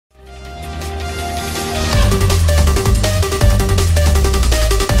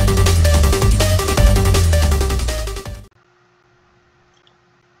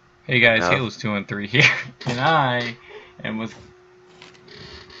Hey guys, No. Halo's 2 and 3 here, and I'm with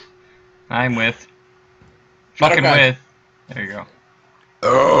there you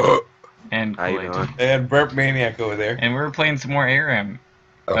go, and How you Kool-Aid. doing? And Burp Maniac over there. And we're playing some more ARAM.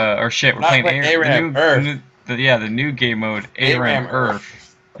 Oh. Or shit, we're Not playing playing ARAM, the new game mode, ARAM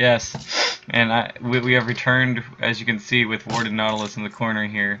Earth. Yes, and we have returned, as you can see, with Warden Nautilus in the corner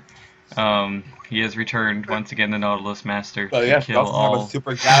here. He has returned once again, the Nautilus Master, So to yes, we kill also have all. a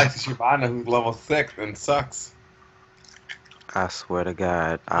Super Galaxy Shyvana who's level 6 and sucks. I swear to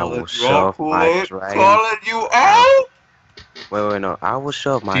God, I Calling will you shove out, my Kool-Aid. dragon. Calling you out! Wait, no. I will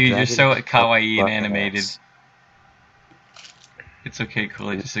shove my Dude, dragon. you're so kawaii and fucking animated. ass. It's okay,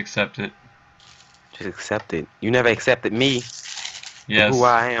 Kool-Aid, just accept it. Just accept it. You never accepted me for Yes. who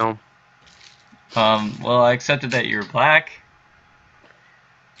I am. Well, I accepted that you're black.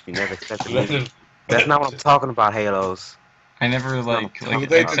 You never accepted me. That's not what I'm talking about, Halos. I never not like talking I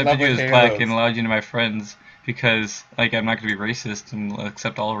about. accepted you as black and Halos. allowed you into my friends because like I'm not gonna be racist and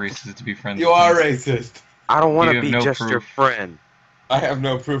accept all races to be friends. You with are me. racist. I don't want You to have be no just your proof. friend. I have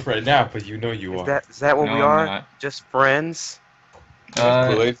no proof right now, but you know you are. Is that what No, we I'm are? not. Just friends?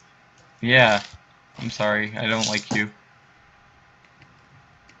 Yes, Kool-Aid. Yeah. I'm sorry, I don't like you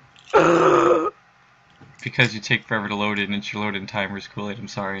because you take forever to load it and it's your load-in timers, Kool-Aid. I'm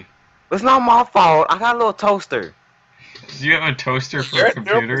sorry. It's not my fault. I got a little toaster. Do you have a toaster for You're a at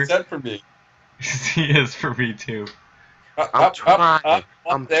computer? 0% for me. He is for me too. I'm trying.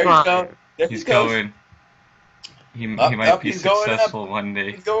 I'm there trying. you go. There He's he goes. going. He Up, might up, be he's going up. successful one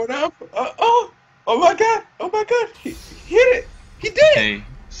day. He's going up. Oh my god. Oh my god. He hit it. He did it. Okay,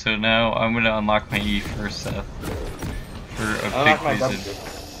 so now I'm gonna unlock my E first, Seth. For a Unlock my big reason.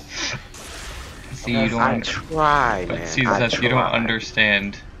 dumpster. See, you I don't. try, But man. see, I Seth, you don't try.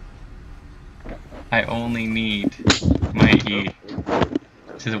 understand. I only need my E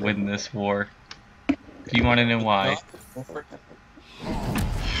to win this war. Do you want to know why?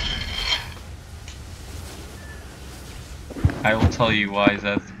 I will tell you why,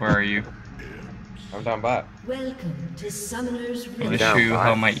 Seth. Where are you? I'm down by. Welcome to Summoner's I'm gonna Rift. show you bye.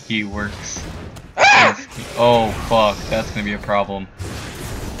 how my E works. Oh fuck, that's gonna be a problem.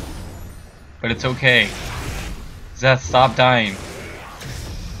 But it's okay. Seth, stop dying.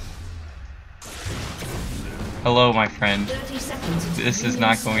 Hello, my friend. 30 seconds until This is minions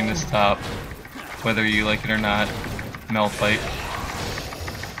not going to spawn. stop, whether you like it or not. Malphite.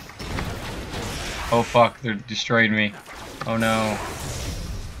 Oh fuck, they're destroying me. Oh no.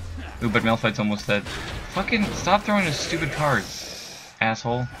 Ooh, but Malphite's almost dead. Fucking stop throwing his stupid cards,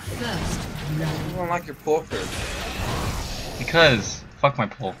 asshole. First blood. You don't like your pull first. Because fuck my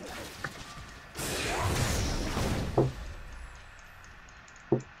pull.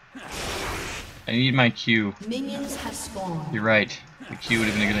 I need my Q. Minions have spawned. You're right. The Q would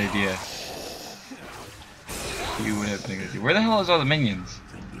have been a good idea. Q would have been a good idea. Where the hell is all the minions?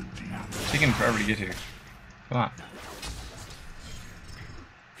 It's taking forever to get here. Come on.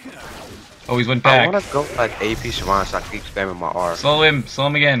 Oh, he's went I back. want to go like AP Shyvana so I can keep spamming my R. Slow him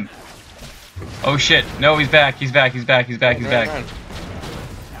again. Oh shit, no, he's back, he's back. Run.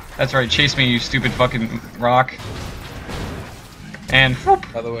 That's right, chase me, you stupid fucking rock. And, whoop,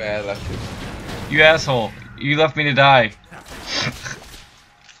 By the way, I left you. you asshole, you left me to die.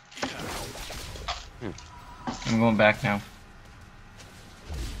 I'm going back now.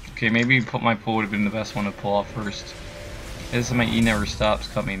 Okay, maybe my pull would have been the best one to pull off first. This is my E never stops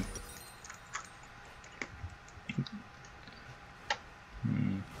coming.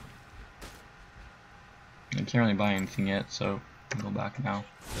 I can't really buy anything yet, so I'll go back now.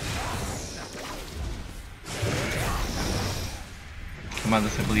 Come on,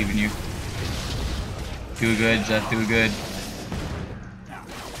 I believe in you. Do good, Zeth, do good.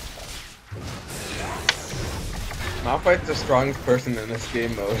 Malphite's the strongest person in this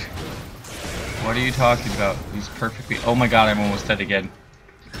game mode. What are you talking about? He's perfectly. Oh my god, I'm almost dead again.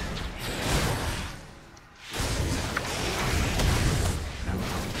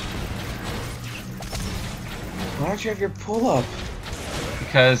 Why don't you have your pull up?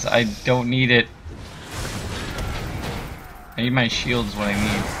 Because I don't need it. I need my shields when I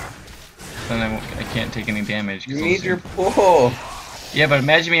need. Then I can't take any damage. You need your pull. Yeah, but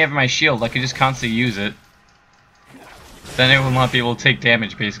imagine me having my shield. I could just constantly use it. Then it will not be able to take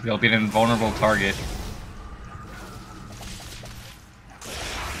damage, basically. I'll be an invulnerable target.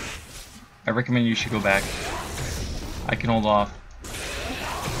 I recommend you should go back. I can hold off.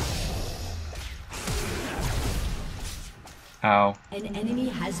 Ow. An enemy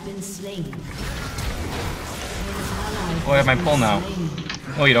has been slain. Oh, I have my pull now.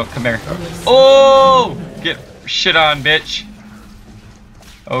 Oh, you don't. Come here. Oh! Get shit on, bitch.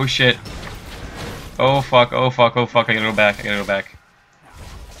 Oh shit. Oh fuck, oh fuck, oh fuck, I gotta go back, I gotta go back.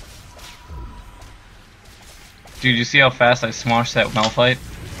 Dude, you see how fast I smoshed that Malphite?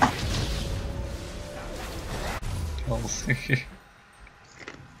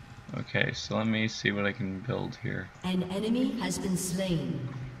 Okay, so let me see what I can build here. An enemy has been slain.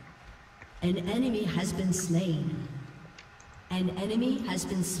 An enemy has been slain. An enemy has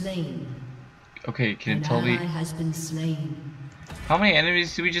been slain. Okay, can An you tell me ally has been slain. how many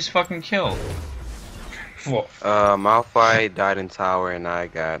enemies did we just fucking kill? Malphite died in tower, and I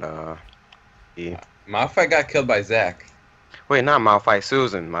got Malphite got killed by Zach. Wait, not Malphite,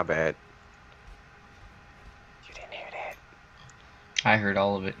 Susan. My bad. You didn't hear that. I heard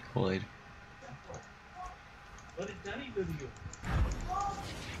all of it, Kool-Aid.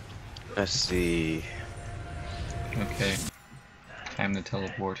 Let's see. Okay. Time to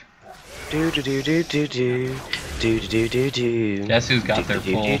teleport. Do do do do do do do do do do. Guess who's got their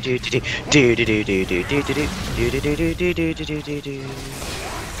full?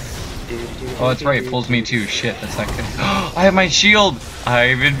 Oh, that's right, it pulls me too. Shit, that's not good. I have my shield!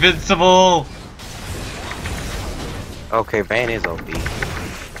 I'm invincible! Okay, Van is OP.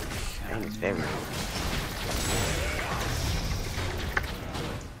 Van is very.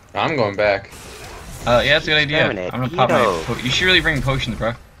 I'm going back. Yeah, that's a good idea. Exterminate I'm gonna pop my. Edo. You should really bring potions,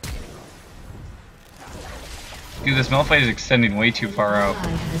 bro. Dude, this Malphite is extending way too far out. An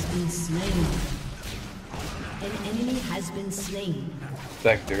ally has been slain. An enemy has been slain.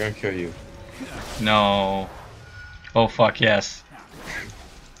 Zach, they're gonna kill you. No. Oh fuck, yes.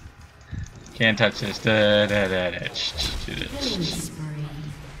 Can't touch this. Killing spree.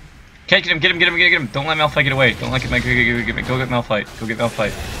 Okay, get him, get him, get him, get him. Don't let Malphite get away. Don't let him go get Malphite. Go get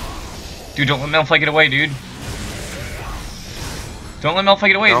Malphite. Dude, don't let Malphite get away, dude. Don't let Malphite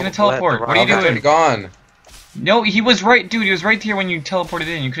get away. He's gonna teleport. What are you Malphite's doing? gone. No, he was right, dude. He was right here when you teleported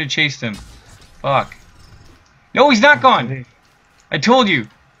in. You could have chased him. Fuck. No, he's not gone. I told you.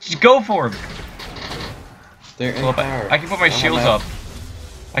 Just go for him. They're in Well, tower. I can put my Oh, shields man. up.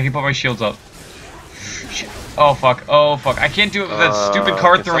 I can put my shields up. Shit. Oh fuck. Oh fuck. I can't do it with that stupid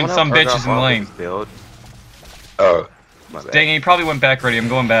card throwing some bitches in the lane. Build. Oh, my bad. Dang it, he probably went back already. I'm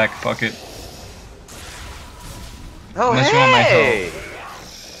going back. Fuck it. Oh, Unless you want my hey!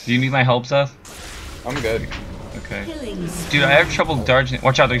 Do you need my help, Seth? I'm good. Okay. Killing spree. Dude, I have trouble dodging.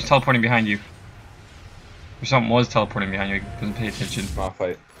 Watch out, there's teleporting behind you. Or something was teleporting behind you. Doesn't pay attention.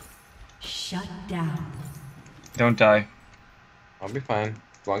 Malphite. Shut down. Don't die. I'll be fine.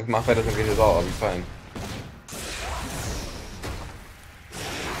 As long as Malphite doesn't get his ult, I'll be fine.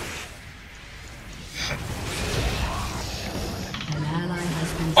 An ally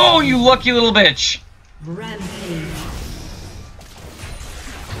has been Oh, slain. you lucky little bitch! Rampage.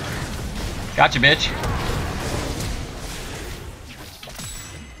 Gotcha, bitch.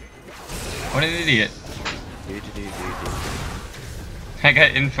 What an idiot. I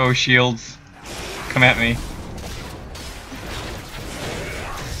got info shields. Come at me.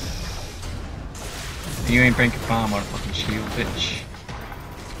 You ain't breaking bomb on a fucking shield, bitch.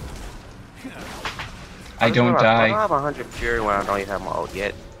 I don't I die. don't have 100 fury when I don't even have my ult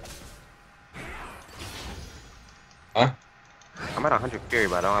yet. Huh? I'm at 100 fury,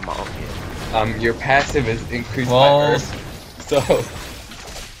 but I don't have my ult yet. Your passive is increased by Walls. Earth. So,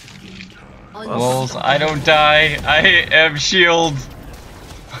 Lulz, I don't die. I am shield.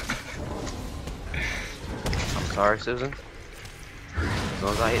 I'm sorry, Susan. As soon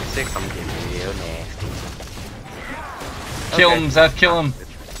as I hit 6, I'm getting real nasty. Kill Okay. him, Seth, kill him.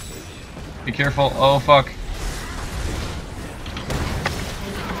 Be careful. Oh, fuck.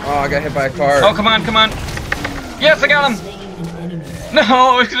 oh, I got hit by a car. Oh, come on, come on. Yes, I got him. Slain an enemy. No,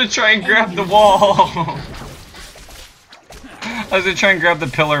 I was gonna try and grab the wall. I was gonna try and grab the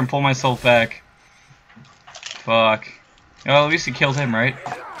pillar and pull myself back. Fuck. Well, at least he killed him, right?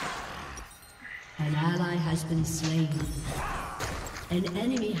 An ally has been slain. An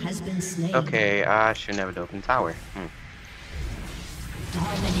enemy has been slain. Okay, I should never open tower.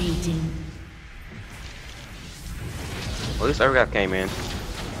 Dominating. Well, at least Urgot came in.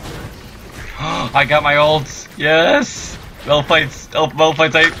 I got my ults. Yes. Malphite's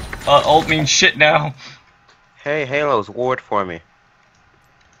ult means shit now. Hey, Halo's ward for me.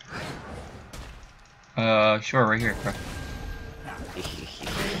 Sure, right here, bro. An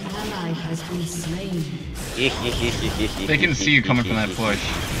ally has been slain. They can see you coming from that bush.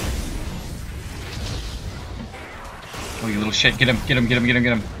 Oh, you little shit. Get him, get him, get him, get him,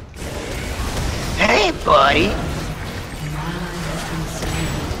 get him. Hey, buddy! An ally has been slain.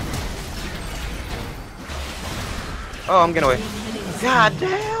 Oh, I'm getting away. God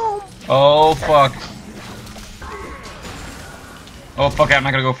damn! Oh, fuck. Oh fuck it, I'm not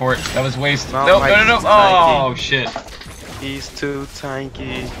gonna go for it. That was waste. No, No, Mike, no, no, no. he's Oh tanky. shit. He's too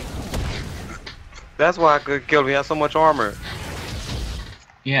tanky. That's why I could kill him. He has so much armor.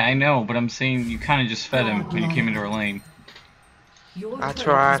 Yeah, I know, but I'm saying you kind of just fed him when you came into our lane. Your I turret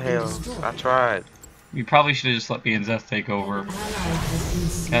tried, has been hell. destroyed. I tried. You probably should have just let me and Zeth take An over. ally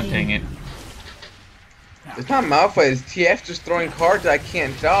has been God dang it. It's not Malphite, it's TF just throwing cards I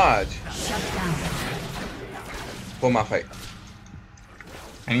can't dodge. Shut down. Pull Malphite.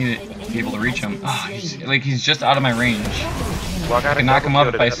 I need to be able to reach him. Oh, he's just out of my range. Well, I gotta can knock him up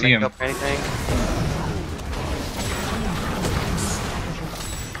double if I kill. Does that see make him. up anything?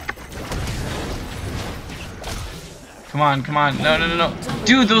 Come on, come on. No, no, no, no.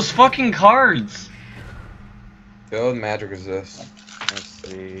 Dude, those fucking cards. Build magic resist. Let's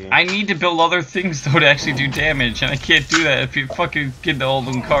see. I need to build other things though to actually do damage, and I can't do that if you fucking get all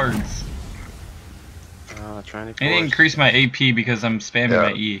them cards. Trying to I need to increase my AP because I'm spamming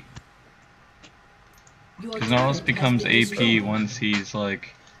my E. Your Because Nautilus turret becomes has been AP destroyed. once he's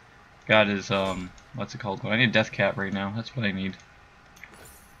like got his what's it called? I need a death cap right now. That's what I need.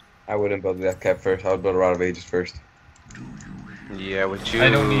 I wouldn't build the Death Cap first, I would build a Rod of Ages first. Yeah, with you. I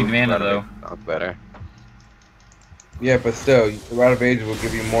don't need mana though. Sounds better. Yeah, but still, the Rod of Ages will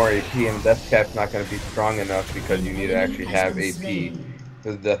give you more AP, and the Death Cap's not going to be strong enough because you need to actually have AP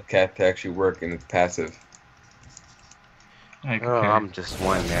for the Death Cap to actually work in its passive. I Oh, care. I'm just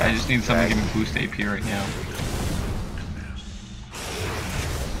one there. I just need something to give me boost AP right now.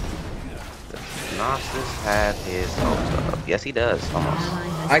 Gnosis had his hopes up. Yes, he does. Almost.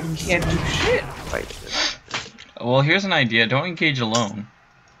 I can't do shit! Wait. Well, here's an idea. Don't engage alone.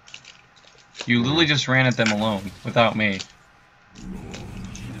 You literally just ran at them alone without me.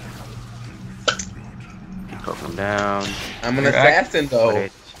 Poke him down. I'm an You're assassin though.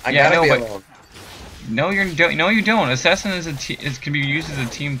 Wait. I Yeah, I gotta know, be but- alone. No, you don't. Assassin is can be used as a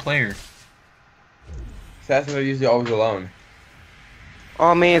team player. Assassins are usually always alone.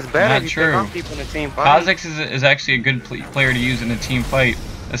 Oh man, it's better Not if you true. take on people in a team fight. Kha'Zix is actually a good player to use in a team fight,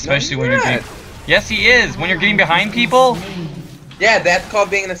 especially No, when he's you're not. getting. Yes, he is. When you're getting behind people. Yeah, that's called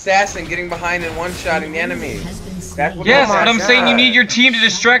being an assassin, getting behind and one-shotting the enemy. That's what Yes, Oh my but I'm saying you God. need your team to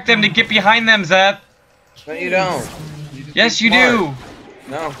distract them to get behind them, Zeth. No, you don't. You just Yes, be you smart. do.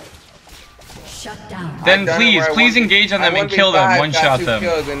 No. Shut down. Then I've done it please, where I please 1v engage on them I and kill them, 1v5, one-shot got 2 them.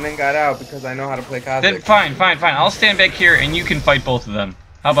 kills and then got out because I know how to play Kha'Zix. Then fine. I'll stand back here and you can fight both of them.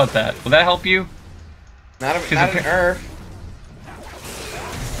 How about that? Will that help you? Not Cause an URF.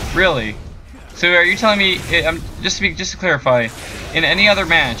 Really? So are you telling me? Just to clarify, in any other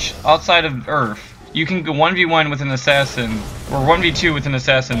match outside of URF, you can go 1v1 with an assassin or 1v2 with an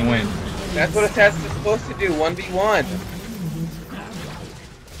assassin and win. That's what assassins are supposed to do, 1v1.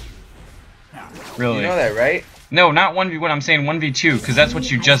 Really? You know that, right? No, not 1v1. I'm saying 1v2 because that's what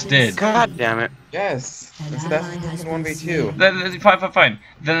you just did. God damn it. Yes. An That's ally has been 1v2. Fine.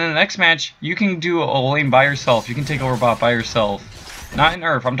 Then in the next match, you can do a lane by yourself. You can take over bot by yourself. Not in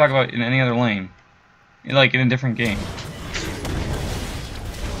URF. I'm talking about in any other lane. Like in a different game.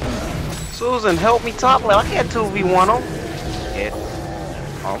 Susan, help me top lane. I can't 2v1 him. Hit.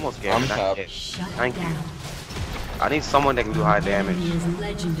 Almost get I'm him. Not top. hit. Shut Thank you. down. I need someone that can do high damage. Enemy is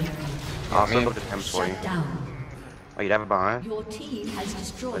legendary. I'll me. circle the damage for you. Shut down. Oh, you have it behind? Your team has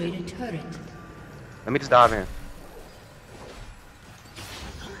destroyed a turret. Let me just dive in.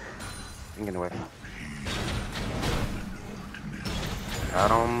 I'm getting away.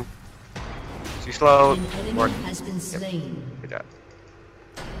 Got him. Too slow. An enemy Work. has been slain. Good job.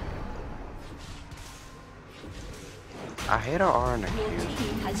 I hate our R in the Your queue.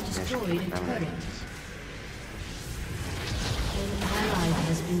 team has destroyed a Damn turret. it. An ally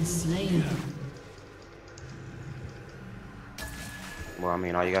has been slain. Well, I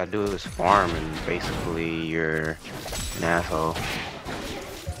mean, all you gotta do is farm, and basically you're an asshole.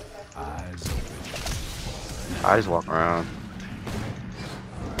 I just walk around.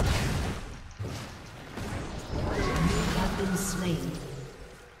 You have been slain.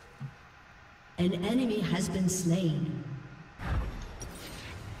 An enemy has been slain.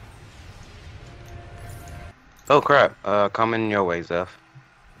 Oh crap! Coming your way, Zeph.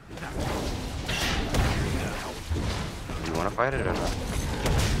 You wanna fight it or not?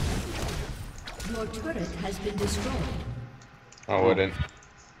 Your turret has been destroyed. I wouldn't.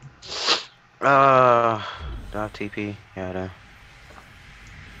 Dot TP. Yeah, that.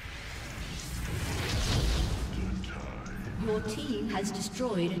 Your team has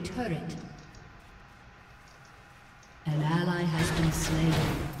destroyed a turret. An ally has been slain.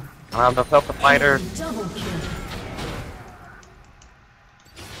 I have enough help to fight her. Double kill.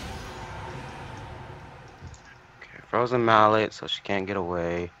 frozen mallet so she can't get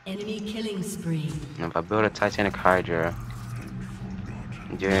away. Enemy killing spree. And if I build a Titanic Hydra,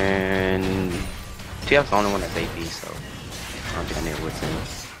 then TF's the only one that's AP, so I don't think I need what's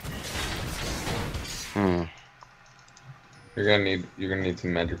in. You're gonna need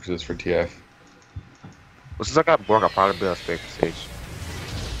some magic resist for TF. Well, since I got Borg, I'll probably build a Spectre Sage.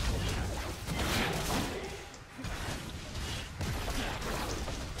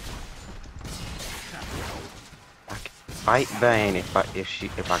 I can fight Bane if I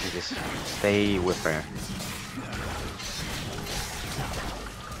can just stay with her.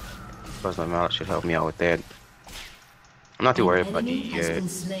 Plus my mallet should help me out with that. I'm not too worried about the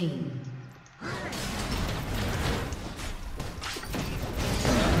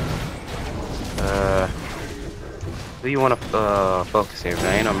who you want to focus here?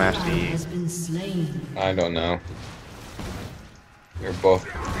 Bane or Master Yi? I don't know. You're both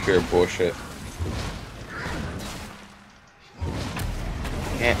pure bullshit.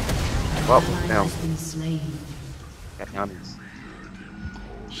 Can't. Well, now. Got down this.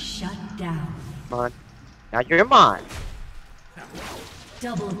 Shut down. Come on. Now you're mine.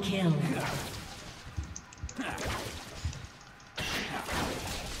 Double kill.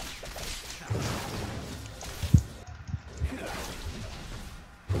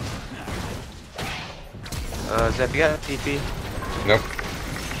 Zep, you got a TP? Nope.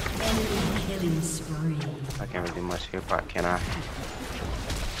 Enemy killing spree. I can't really do much here, but can I?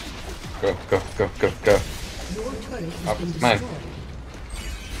 Go. Your turret has been Mine. destroyed.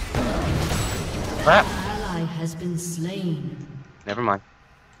 Crap! Ally has been slain. Never mind.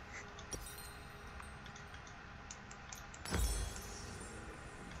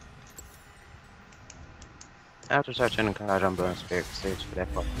 After searching and card, I'm building Spirit Stage for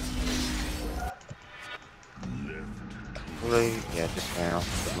that part. Really? Yeah, just now.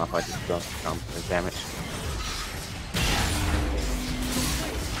 My heart just goes down for damage.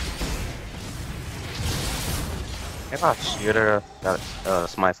 If I shoot her, that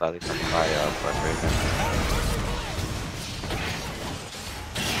smite slightly something by frustration.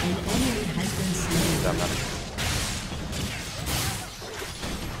 An enemy has been slain. I'm not.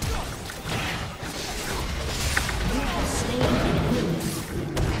 You have slain an enemy.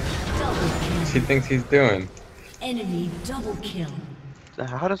 Double kill. He thinks he's doing. Enemy double kill. So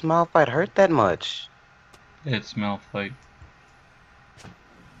how does Malphite hurt that much? It's Malphite.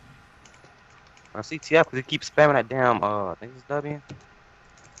 I see TF because he keeps spamming that damn, I think it's W.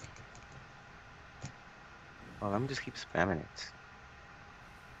 Oh, let me just keep spamming it.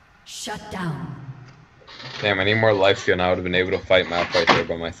 Shut down. Damn, I need more life steal and I would have been able to fight Malphite there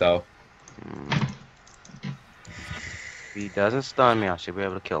by myself. If he doesn't stun me, I should be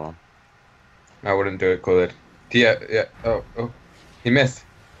able to kill him. I wouldn't do it, Khalid. Yeah. Oh. He missed.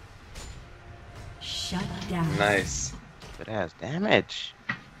 Shut down. Nice. But it has damage.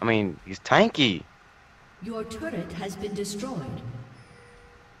 I mean, he's tanky. Your turret has been destroyed.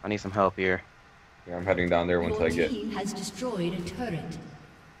 I need some help here. Yeah, I'm heading down there once Your I get. team has destroyed a turret.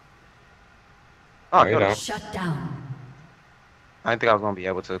 Oh, No, you no. don't. Shut down. I didn't think I was gonna be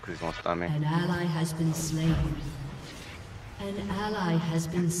able to because he's gonna stun me. An ally has been slain. An ally has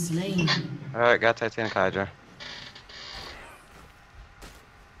been slain. Alright, got Titanic Hydra.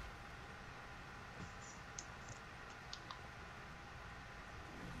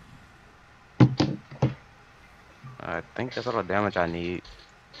 I think that's all the damage I need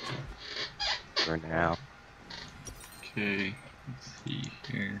for now. Okay, let's see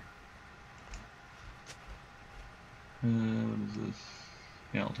here. What is this?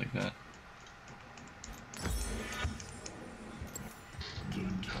 Yeah, I'll take that.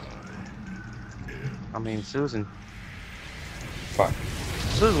 I mean, Susan. Fuck.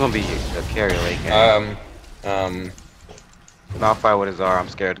 Susan's gonna be a carry late game. Malphite with his R, I'm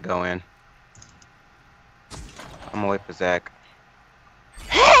scared to go in. I'm gonna wait for Zach.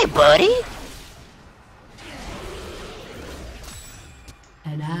 Hey, buddy!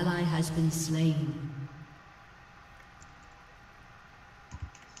 An ally has been slain.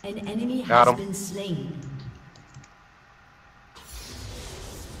 An enemy Got has him. been slain.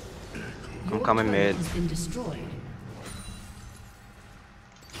 I'm Your coming turret mid. has been destroyed.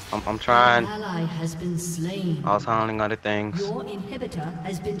 I'm trying. An ally has been slain. I was handling other things. Your inhibitor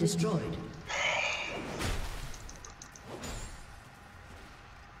has been destroyed.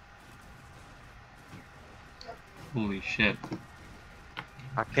 Holy shit.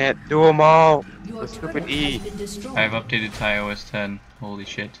 I can't do them all. Your The stupid turret E. has been destroyed. I've updated to iOS 10. Holy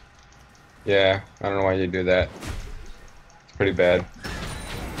shit. Yeah, I don't know why you do that. It's pretty bad.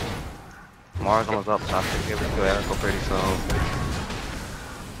 Mars almost up, so I should be able to kill Echo pretty soon.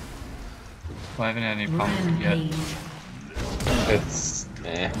 Well, I haven't had any problems yet. Rampage. It's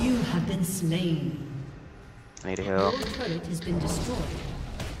You have been slain. I need Your help. turret has been destroyed.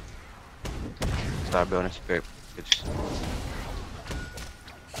 Start building spirit. It's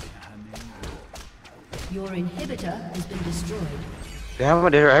Your inhibitor has been destroyed. damn it,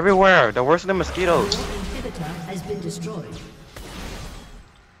 they're everywhere. They're worse than mosquitoes. Your inhibitor has been destroyed.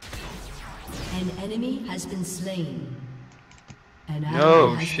 An enemy has been slain. An ally No,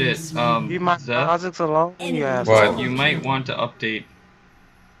 has been shit, slain. Leave my Zeph? Kha'Zix alone, you Enemy asshole. What? You might want to update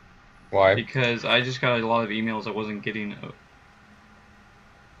why? because I just got a lot of emails I wasn't getting.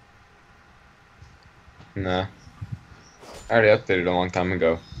 Nah. I already updated a long time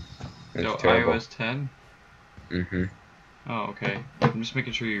ago. It's So terrible. iOS 10. Mm-hmm. Oh, okay. I'm just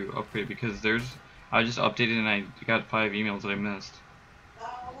making sure you upgrade because I just updated and I got 5 emails that I missed.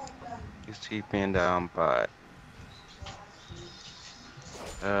 He's TPing down, but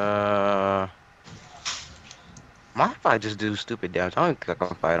mind if I just do stupid damage? I don't think I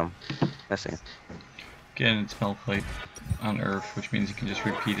can fight him. Let's see. Again, it's Melplate on Earth, which means he can just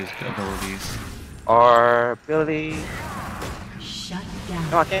repeat his abilities. Or ability. Shut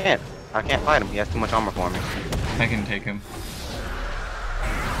down. No, I can't. I can't fight him. He has too much armor for me. I can take him.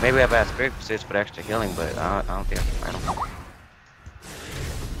 Maybe I have a spirit persist for extra healing, but I don't think I can fight him.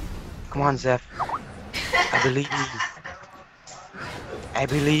 Come on, Zeph. I believe in you. I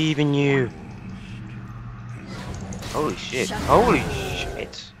believe in you. Holy shit. Holy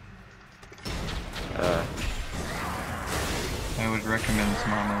shit. I would recommend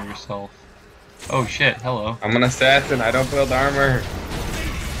some armor yourself. Oh shit, hello. I'm an assassin. I don't build armor.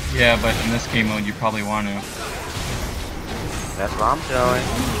 Yeah, but in this game mode you probably want to. That's what I'm doing.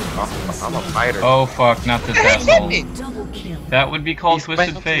 I'm a fighter. Oh fuck, not this asshole. Double kill. That would be called He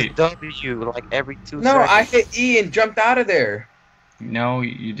Twisted spams Fate. W like every 2 No, seconds. I hit E and jumped out of there. No,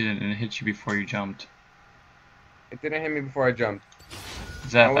 you didn't, and it hit you before you jumped. It didn't hit me before I jumped.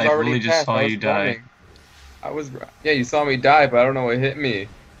 Zeph, was I already really just past. saw I was you die. running. Yeah, you saw me die, but I don't know what hit me.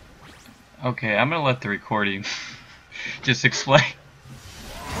 Okay, I'm gonna let the recording just explain.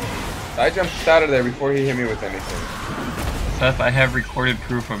 I jumped out of there before he hit me with anything. Seth, I have recorded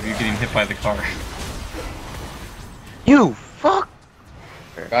proof of you getting hit by the car. You fuck!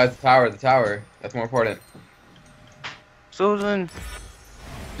 Guys, the tower. That's more important. Susan,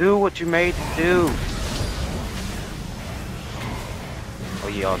 do what you made to do. Oh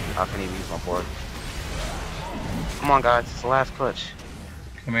yeah, I can even use my board. Come on guys, it's the last clutch.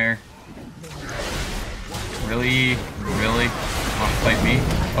 Come here. Really? Really? Want to fight me?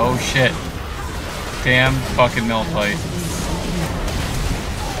 Oh shit. Damn fucking mill fight.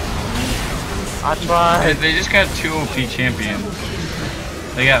 I tried. They just got 2 OP champions.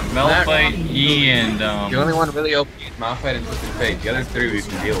 They got Melfight, E, and The only one really OP is Malphite and Twisted Fate. The other 3 we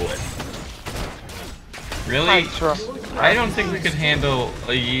can deal with. really? tried. I don't think we could handle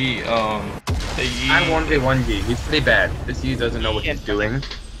a Yi, a Yi. I 1v1G. He's pretty bad. This Yi doesn't know what he's doing.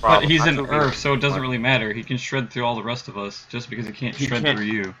 But he's I an took Earth, it. so it doesn't really matter. He can shred through all the rest of us, just because he can't He shred can't. through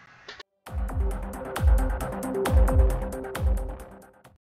you.